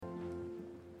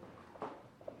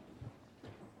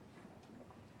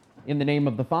In the name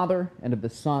of the Father, and of the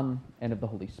Son, and of the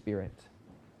Holy Spirit.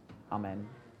 Amen.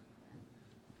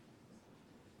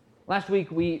 Last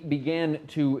week we began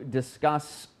to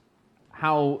discuss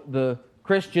how the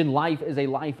Christian life is a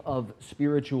life of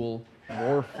spiritual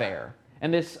warfare.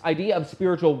 And this idea of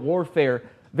spiritual warfare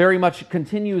very much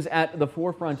continues at the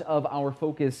forefront of our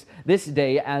focus this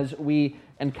day as we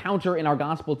encounter in our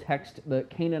gospel text the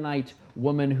Canaanite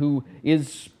woman who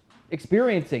is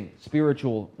experiencing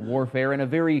spiritual warfare in a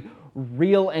very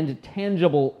real and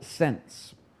tangible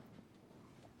sense.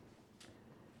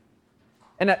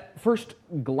 And at first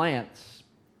glance,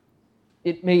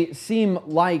 it may seem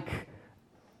like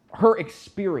her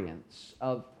experience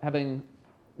of having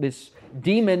this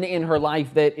demon in her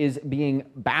life that is being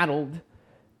battled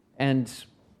and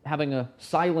having a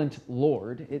silent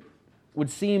Lord, it would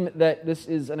seem that this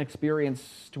is an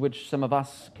experience to which some of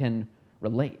us can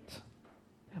relate.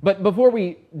 But before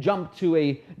we jump to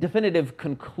a definitive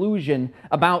conclusion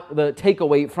about the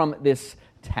takeaway from this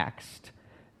text,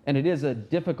 and it is a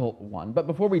difficult one, but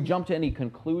before we jump to any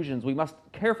conclusions, we must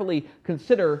carefully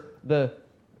consider the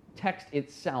text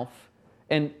itself,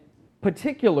 and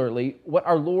particularly what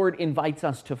our Lord invites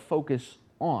us to focus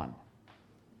on.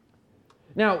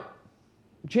 Now,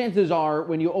 chances are,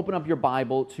 when you open up your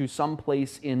Bible to some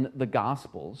place in the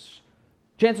Gospels,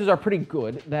 chances are pretty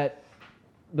good that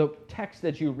the text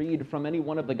that you read from any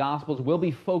one of the Gospels will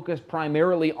be focused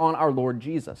primarily on our Lord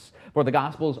Jesus, for the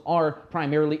Gospels are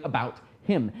primarily about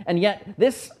Him. And yet,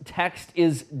 this text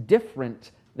is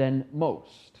different than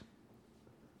most.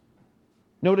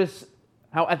 Notice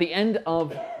how at the end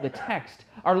of the text,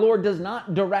 our Lord does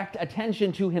not direct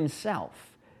attention to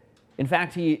Himself. In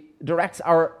fact, He directs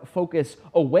our focus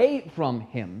away from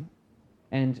Him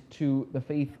and to the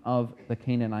faith of the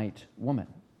Canaanite woman.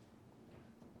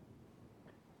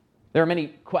 There are many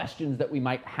questions that we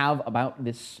might have about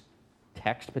this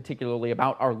text, particularly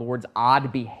about our Lord's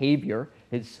odd behavior,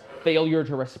 His failure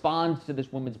to respond to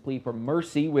this woman's plea for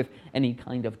mercy with any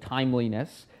kind of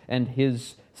timeliness, and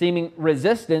His seeming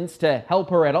resistance to help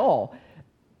her at all.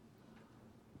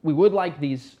 We would like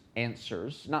these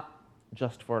answers, not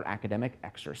just for academic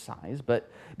exercise, but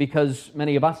because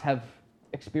many of us have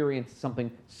experienced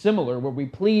something similar where we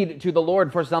plead to the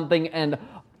Lord for something and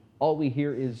all we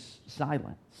hear is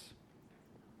silence.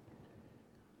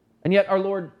 And yet our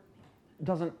Lord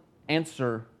doesn't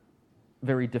answer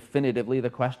very definitively the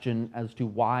question as to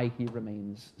why He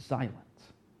remains silent.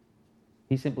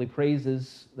 He simply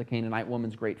praises the Canaanite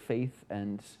woman's great faith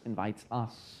and invites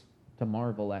us to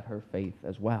marvel at her faith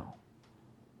as well.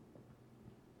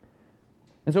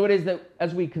 And so it is that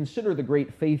as we consider the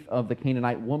great faith of the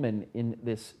Canaanite woman in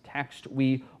this text,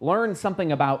 we learn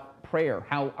something about prayer,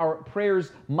 how our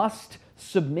prayers must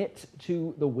submit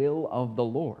to the will of the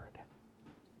Lord.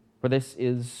 For this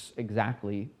is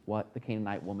exactly what the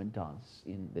Canaanite woman does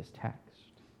in this text.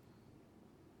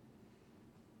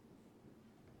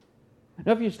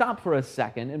 Now, if you stop for a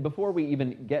second, and before we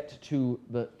even get to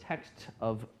the text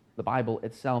of the Bible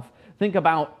itself, think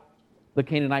about the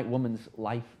Canaanite woman's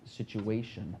life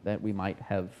situation that we might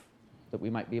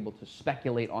be able to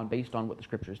speculate on based on what the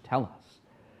Scriptures tell us.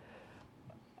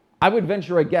 I would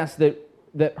venture a guess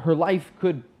that her life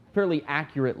could fairly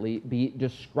accurately be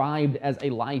described as a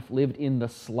life lived in the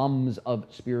slums of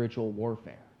spiritual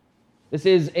warfare. This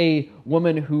is a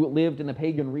woman who lived in the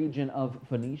pagan region of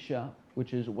Phoenicia,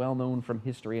 which is well known from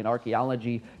history and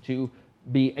archaeology to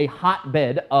be a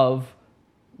hotbed of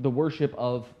the worship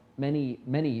of many,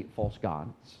 many false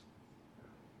gods.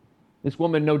 This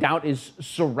woman, no doubt, is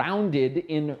surrounded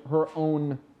in her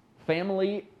own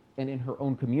family and in her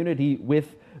own community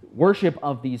with worship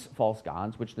of these false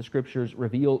gods, which the Scriptures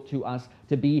reveal to us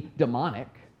to be demonic.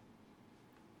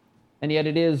 And yet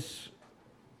it is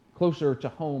closer to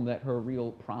home that her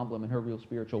real problem and her real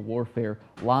spiritual warfare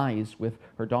lies, with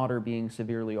her daughter being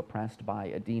severely oppressed by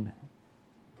a demon.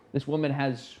 This woman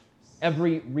has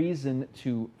every reason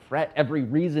to fret, every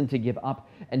reason to give up,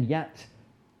 and yet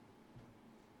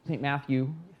St.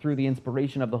 Matthew, through the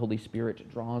inspiration of the Holy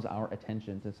Spirit, draws our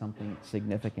attention to something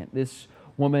significant. This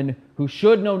woman who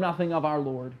should know nothing of our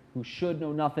Lord, who should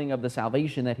know nothing of the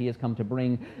salvation that He has come to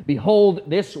bring, behold,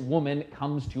 this woman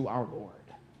comes to our Lord,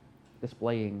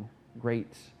 displaying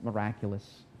great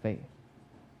miraculous faith.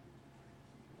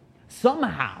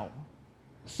 Somehow,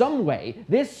 some way,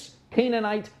 this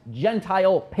Canaanite,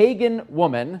 Gentile, pagan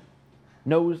woman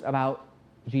knows about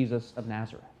Jesus of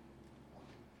Nazareth.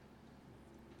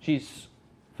 She's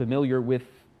familiar with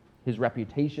his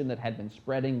reputation that had been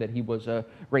spreading, that he was a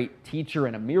great teacher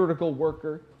and a miracle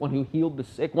worker, one who healed the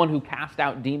sick, one who cast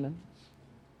out demons.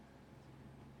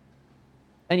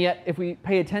 And yet, if we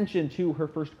pay attention to her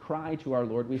first cry to our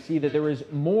Lord, we see that there is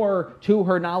more to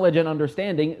her knowledge and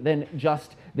understanding than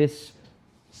just this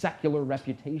secular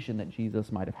reputation that Jesus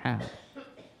might have had.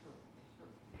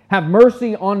 Have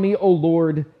mercy on me, O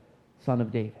Lord, Son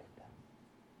of David.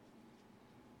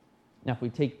 Now, if we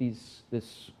take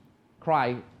this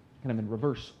cry kind of in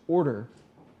reverse order,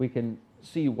 we can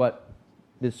see what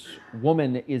this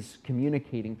woman is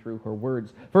communicating through her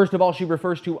words. First of all, she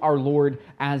refers to our Lord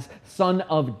as Son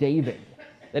of David.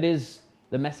 That is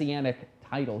the messianic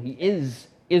title. He is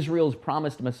Israel's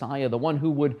promised Messiah, the one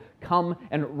who would come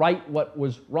and right what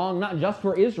was wrong, not just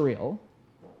for Israel,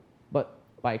 but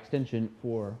by extension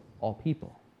for all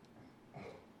people.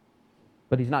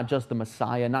 But he's not just the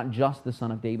Messiah, not just the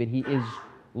Son of David. He is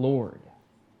Lord.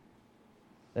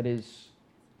 That is,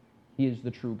 he is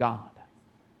the true God.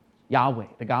 Yahweh,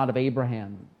 the God of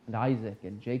Abraham and Isaac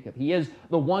and Jacob. He is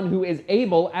the one who is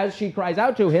able, as she cries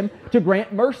out to him, to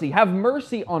grant mercy. Have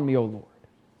mercy on me, O Lord.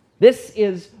 This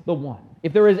is the one.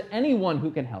 If there is anyone who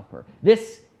can help her,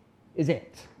 this is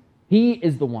it. He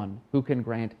is the one who can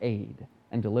grant aid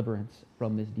and deliverance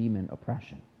from this demon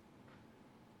oppression.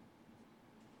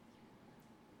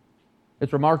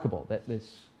 It's remarkable that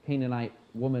this Canaanite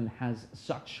woman has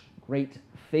such great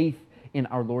faith in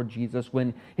our Lord Jesus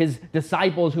when his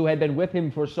disciples who had been with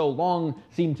him for so long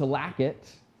seemed to lack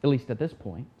it, at least at this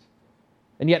point.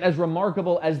 And yet, as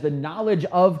remarkable as the knowledge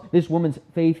of this woman's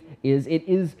faith is, it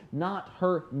is not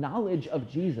her knowledge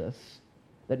of Jesus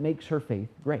that makes her faith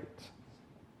great.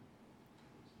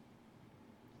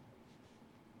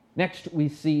 Next, we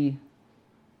see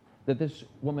that this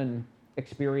woman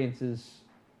experiences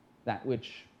that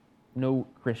which no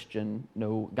Christian,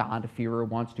 no God-fearer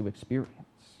wants to experience.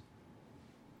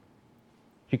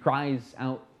 She cries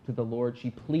out to the Lord. She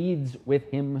pleads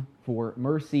with him for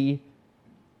mercy,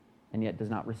 and yet does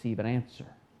not receive an answer.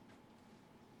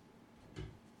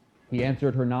 He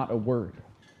answered her not a word.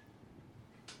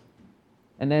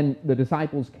 And then the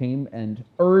disciples came and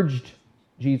urged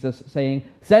Jesus, saying,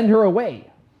 "Send her away,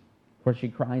 for she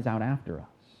cries out after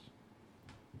us."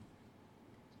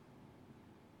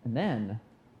 And then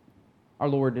our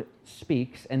Lord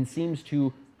speaks and seems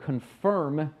to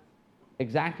confirm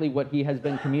exactly what he has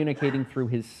been communicating through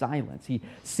his silence. He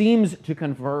seems to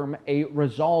confirm a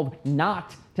resolve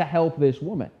not to help this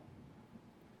woman.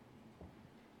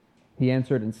 He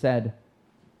answered and said,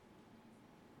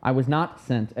 "I was not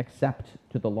sent except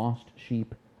to the lost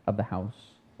sheep of the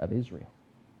house of Israel."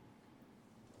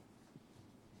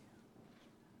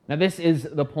 Now, this is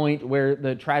the point where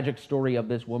the tragic story of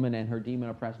this woman and her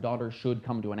demon-oppressed daughter should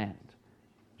come to an end.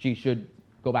 She should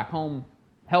go back home,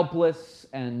 helpless,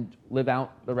 and live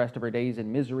out the rest of her days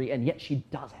in misery, and yet she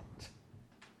doesn't.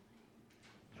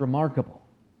 It's remarkable.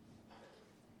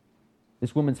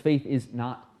 This woman's faith is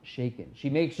not shaken. She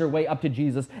makes her way up to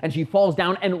Jesus, and she falls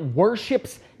down and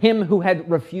worships him who had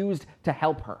refused to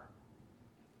help her.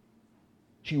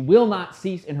 She will not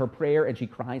cease in her prayer, and she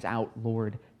cries out,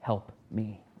 "Lord, help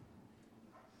me."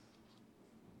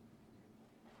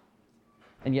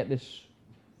 And yet this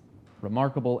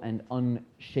remarkable and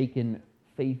unshaken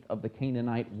faith of the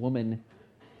Canaanite woman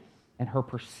and her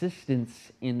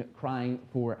persistence in crying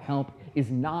for help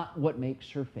is not what makes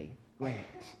her faith great.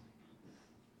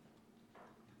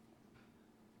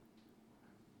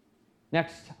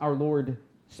 Next, our Lord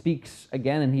speaks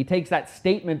again, and he takes that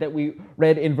statement that we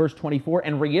read in verse 24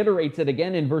 and reiterates it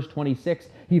again in verse 26.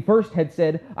 He first had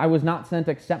said, "I was not sent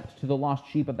except to the lost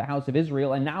sheep of the house of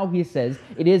Israel," and now he says,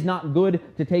 "It is not good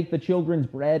to take the children's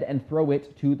bread and throw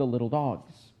it to the little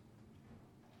dogs."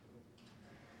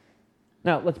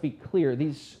 Now, let's be clear.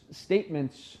 These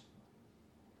statements,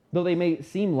 though they may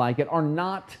seem like it, are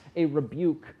not a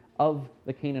rebuke of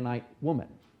the Canaanite woman.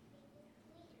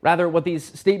 Rather, what these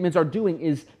statements are doing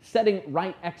is setting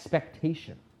right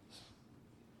expectations.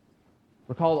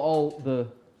 Recall all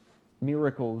the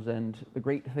miracles and the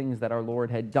great things that our Lord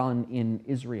had done in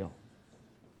Israel.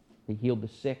 He healed the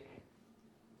sick.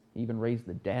 He even raised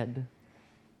the dead.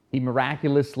 He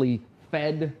miraculously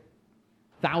fed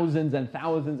thousands and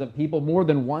thousands of people more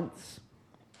than once.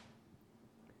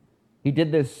 He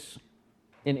did this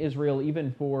in Israel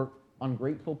even for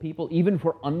ungrateful people, even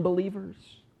for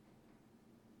unbelievers.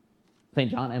 St.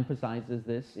 John emphasizes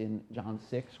this in John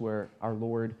 6, where our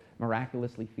Lord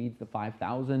miraculously feeds the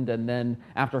 5,000, and then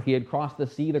after he had crossed the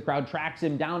sea, the crowd tracks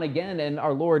him down again, and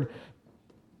our Lord,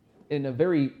 in a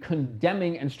very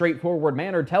condemning and straightforward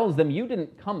manner, tells them, "You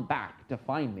didn't come back to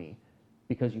find me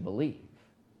because you believe.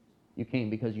 You came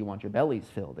because you want your bellies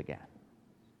filled again."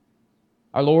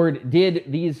 Our Lord did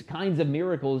these kinds of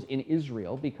miracles in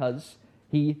Israel because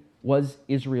he was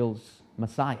Israel's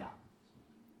Messiah.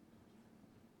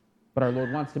 But our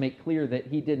Lord wants to make clear that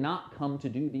he did not come to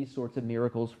do these sorts of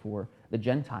miracles for the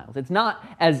Gentiles. It's not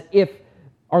as if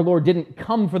our Lord didn't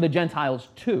come for the Gentiles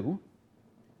too,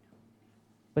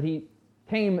 but he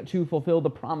came to fulfill the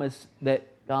promise that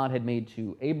God had made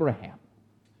to Abraham.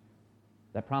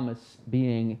 That promise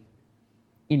being,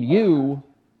 in you,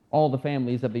 all the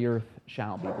families of the earth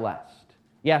shall be blessed.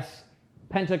 Yes,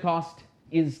 Pentecost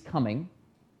is coming.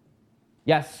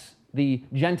 Yes, the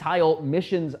Gentile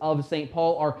missions of St.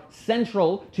 Paul are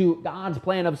central to God's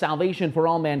plan of salvation for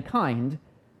all mankind.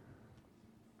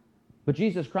 But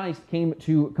Jesus Christ came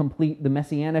to complete the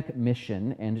messianic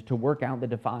mission and to work out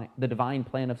the divine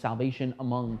plan of salvation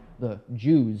among the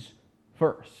Jews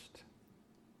first.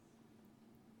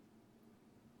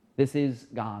 This is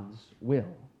God's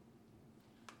will.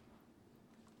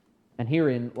 And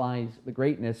herein lies the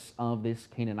greatness of this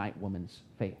Canaanite woman's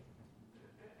faith.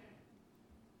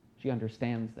 She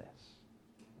understands this.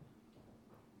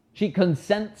 She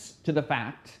consents to the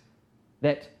fact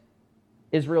that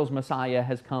Israel's Messiah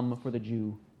has come for the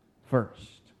Jew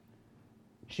first.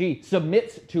 She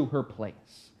submits to her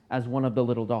place as one of the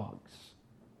little dogs.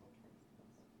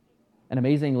 And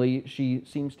amazingly, she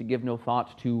seems to give no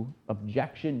thought to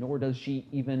objection, nor does she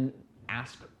even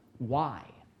ask why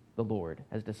the Lord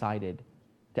has decided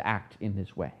to act in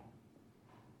this way.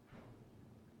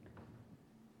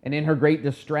 And in her great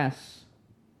distress,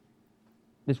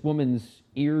 this woman's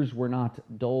ears were not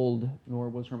dulled, nor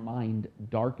was her mind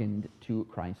darkened to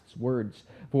Christ's words.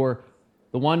 For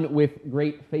the one with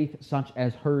great faith such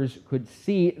as hers could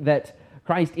see that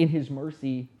Christ in his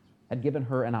mercy had given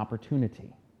her an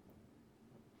opportunity.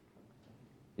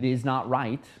 It is not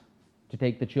right to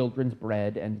take the children's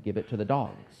bread and give it to the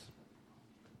dogs.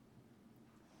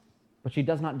 But she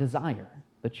does not desire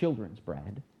the children's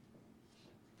bread.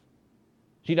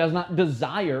 She does not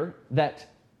desire that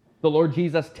the Lord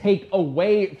Jesus take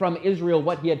away from Israel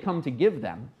what he had come to give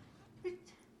them.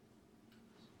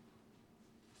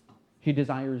 She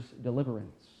desires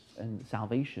deliverance and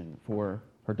salvation for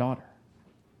her daughter.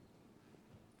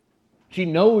 She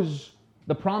knows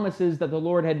the promises that the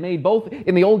Lord had made both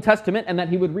in the Old Testament and that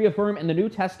he would reaffirm in the New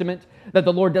Testament, that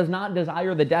the Lord does not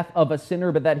desire the death of a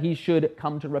sinner, but that he should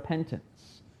come to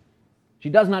repentance. She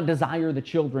does not desire the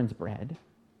children's bread.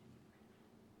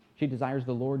 She desires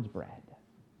the Lord's bread,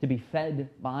 to be fed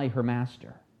by her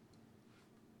master.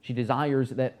 She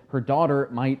desires that her daughter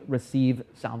might receive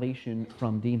salvation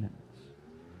from demons.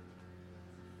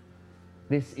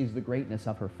 This is the greatness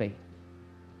of her faith.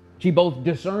 She both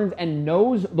discerns and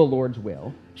knows the Lord's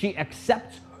will. She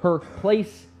accepts her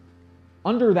place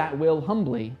under that will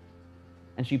humbly,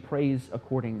 and she prays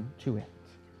according to it.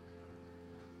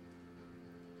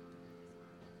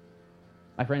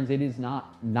 My friends, it is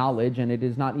not knowledge and it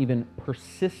is not even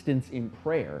persistence in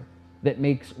prayer that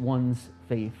makes one's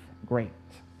faith great.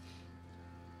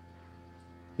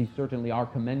 These certainly are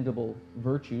commendable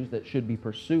virtues that should be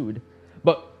pursued,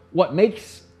 but what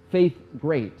makes faith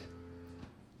great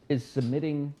is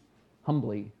submitting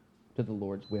humbly to the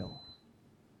Lord's will.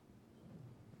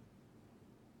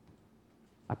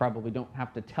 I probably don't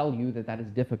have to tell you that that is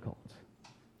difficult.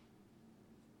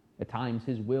 At times,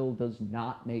 his will does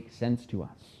not make sense to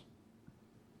us.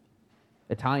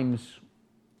 At times,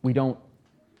 we don't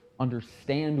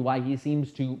understand why he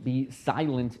seems to be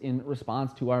silent in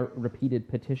response to our repeated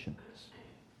petitions.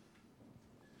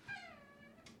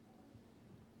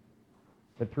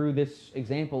 But through this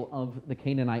example of the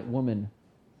Canaanite woman,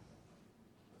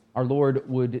 our Lord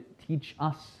would teach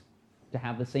us to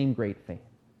have the same great faith.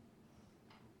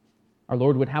 Our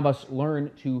Lord would have us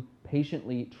learn to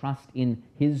patiently trust in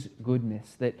his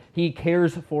goodness, that he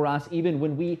cares for us even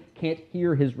when we can't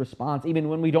hear his response, even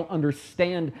when we don't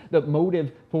understand the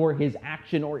motive for his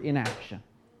action or inaction.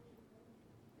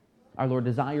 Our Lord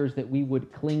desires that we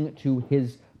would cling to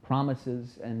his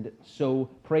promises and so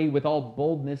pray with all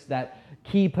boldness that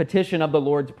key petition of the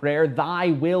Lord's Prayer,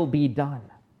 "Thy will be done,"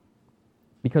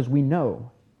 because we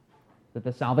know that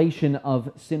the salvation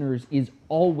of sinners is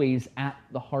always at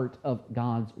the heart of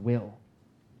God's will,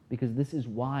 because this is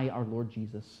why our Lord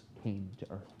Jesus came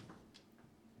to earth.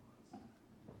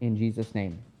 In Jesus'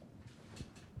 name,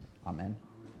 amen.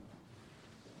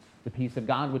 The peace of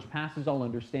God, which passes all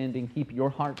understanding, keep your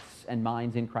hearts and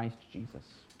minds in Christ Jesus.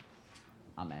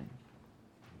 Amen.